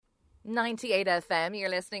98 FM, you're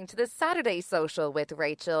listening to the Saturday Social with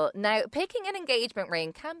Rachel. Now, picking an engagement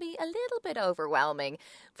ring can be a little bit overwhelming,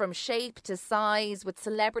 from shape to size, with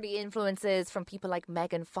celebrity influences from people like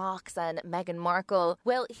Megan Fox and Meghan Markle.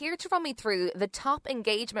 Well, here to run me through the top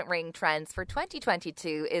engagement ring trends for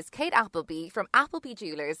 2022 is Kate Appleby from Appleby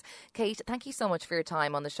Jewelers. Kate, thank you so much for your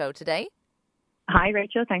time on the show today. Hi,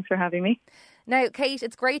 Rachel. Thanks for having me. Now, Kate,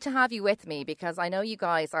 it's great to have you with me because I know you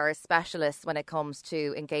guys are specialists when it comes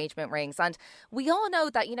to engagement rings. And we all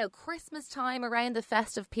know that, Christmas time around the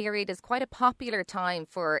festive period is quite a popular time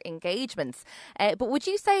for engagements. But would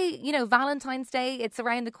you say, Valentine's Day, it's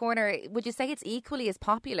around the corner. Would you say it's equally as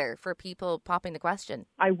popular for people popping the question?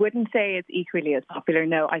 I wouldn't say it's equally as popular,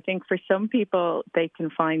 no. I think for some people, they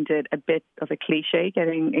can find it a bit of a cliche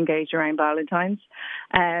getting engaged around Valentine's.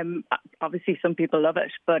 Obviously, some people love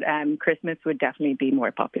it, but Christmas would definitely be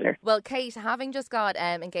more popular. Well, Kate, having just got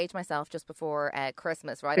engaged myself just before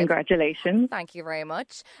Christmas, right? Congratulations. Thank you very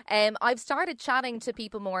much. I've started chatting to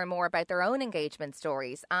people more and more about their own engagement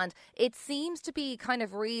stories, and it seems to be kind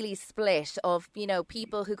of really split of,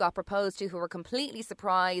 people who got proposed to who were completely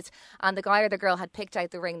surprised and the guy or the girl had picked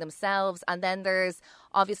out the ring themselves, and then there's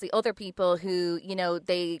obviously other people who,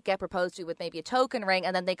 they get proposed to with maybe a token ring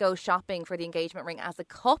and then they go shopping for the engagement ring as a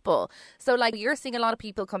couple. So you're seeing a lot of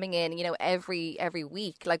people coming in, every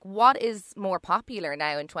week. What is more popular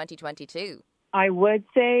now in 2022? I would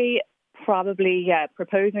say probably,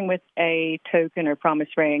 proposing with a token or promise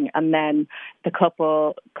ring and then the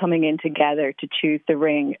couple coming in together to choose the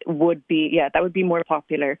ring would be, that would be more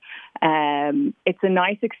popular. It's a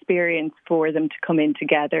nice experience for them to come in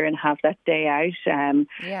together and have that day out.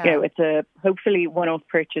 It's a hopefully one-off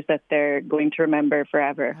purchase that they're going to remember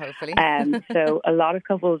forever. Hopefully. So a lot of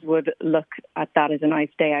couples would look at that as a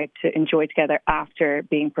nice day out to enjoy together after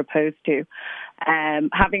being proposed to.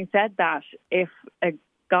 Having said that, if a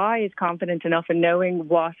guy is confident enough in knowing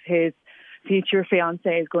what his future fiance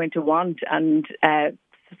is going to want, and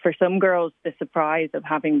for some girls the surprise of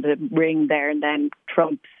having the ring there and then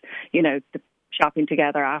trumps the shopping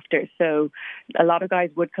together after. So a lot of guys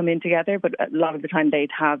would come in together, but a lot of the time they'd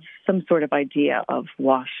have some sort of idea of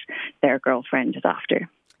what their girlfriend is after.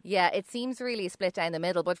 Yeah, it seems really split down the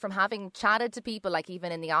middle, but from having chatted to people,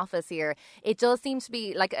 even in the office here, it does seem to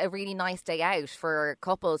be a really nice day out for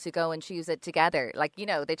couples who go and choose it together.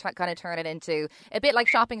 They kind of turn it into a bit like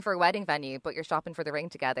shopping for a wedding venue, but you're shopping for the ring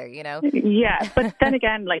together, Yeah, but then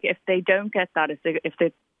again, if they don't get that, if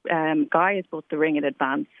the guy has bought the ring in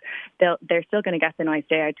advance, they're still going to get the nice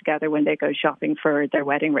day out together when they go shopping for their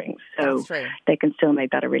wedding rings. So they can still make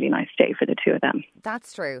that a really nice day for the two of them.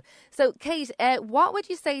 That's true. So, Kate, what would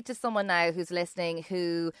you say to someone now who's listening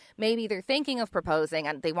who maybe they're thinking of proposing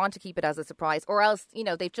and they want to keep it as a surprise, or else,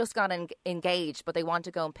 they've just got engaged, but they want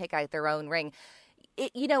to go and pick out their own ring?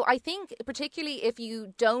 I think particularly if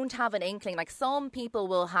you don't have an inkling, some people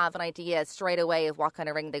will have an idea straight away of what kind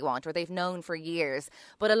of ring they want, or they've known for years,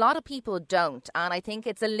 but a lot of people don't. And I think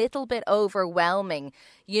it's a little bit overwhelming,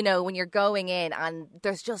 when you're going in and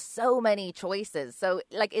there's just so many choices. So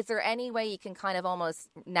is there any way you can kind of almost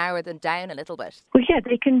narrow them down a little bit? Well, yeah,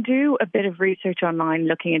 they can do a bit of research online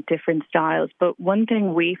looking at different styles. But one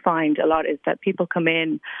thing we find a lot is that people come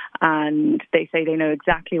in and they say they know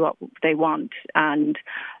exactly what they want, and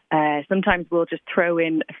sometimes we'll just throw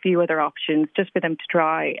in a few other options just for them to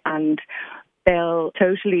try, and they'll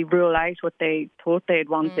totally rule out what they thought they had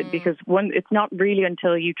wanted, because it's not really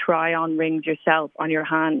until you try on rings yourself on your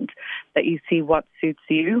hand that you see what suits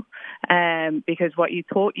you, because what you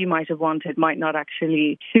thought you might have wanted might not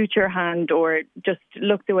actually suit your hand or just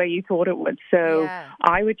look the way you thought it would. So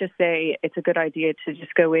I would just say it's a good idea to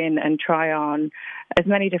just go in and try on as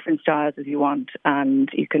many different styles as you want, and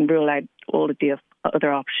you can rule out all of the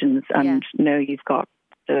other options and know you've got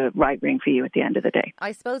the right ring for you at the end of the day.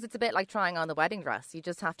 I suppose it's a bit like trying on the wedding dress. You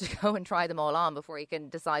just have to go and try them all on before you can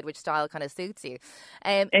decide which style kind of suits you.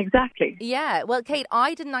 Exactly. Yeah. Well, Kate,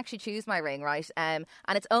 I didn't actually choose my ring, right? And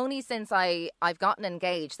it's only since I've gotten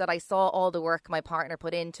engaged that I saw all the work my partner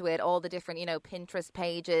put into it, all the different, Pinterest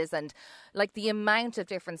pages and the amount of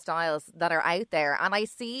different styles that are out there. And I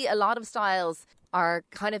see a lot of styles are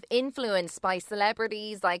kind of influenced by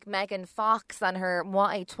celebrities like Megan Fox and her Moi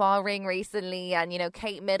et Toi ring recently, and,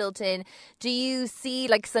 Kate Middleton. Do you see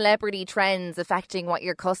celebrity trends affecting what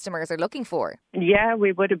your customers are looking for? Yeah,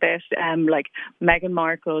 we would a bit. Meghan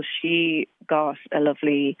Markle, she got a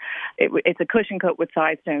lovely, it's a cushion cut with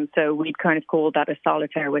side stones, so we'd kind of call that a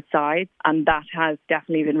solitaire with sides, and that has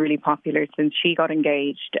definitely been really popular since she got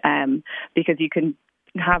engaged, because you can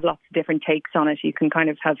have lots of different takes on it. You can kind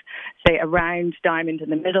of have, say, a round diamond in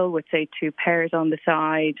the middle with, say, 2 pairs on the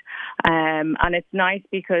side. And it's nice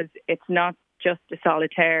because it's not just a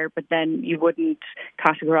solitaire, but then you wouldn't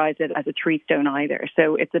categorise it as a 3-stone either.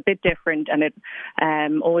 So it's a bit different, and it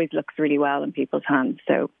always looks really well in people's hands.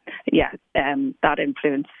 So yeah, that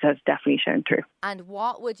influence has definitely shown through. And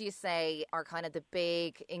what would you say are kind of the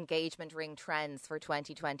big engagement ring trends for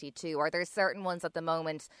 2022? Are there certain ones at the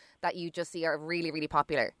moment that you just see are really, really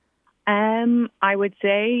popular? I would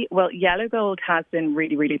say, well, yellow gold has been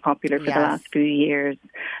really, really popular for the last few years.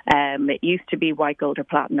 It used to be white gold or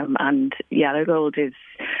platinum, and yellow gold is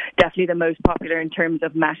definitely the most popular in terms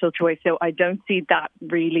of metal choice. So I don't see that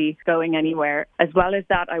really going anywhere. As well as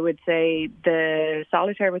that, I would say the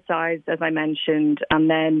solitaire with size, as I mentioned, and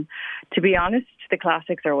then, to be honest, the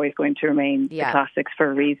classics are always going to remain the classics for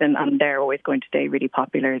a reason, and they're always going to stay really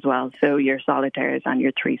popular as well. So your solitaires and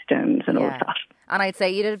your 3-stones and all of that. And I'd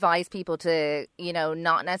say you'd advise people to,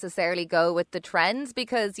 not necessarily go with the trends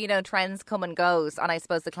because, trends come and goes. And I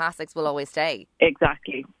suppose the classics will always stay.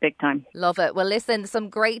 Exactly. Big time. Love it. Well, listen, some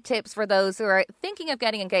great tips for those who are thinking of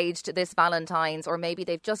getting engaged this Valentine's, or maybe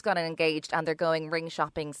they've just gotten engaged and they're going ring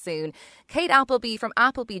shopping soon. Kate Appleby from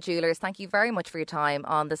Appleby Jewellers, thank you very much for your time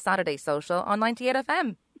on the Saturday Social on 98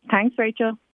 FM. Thanks, Rachel.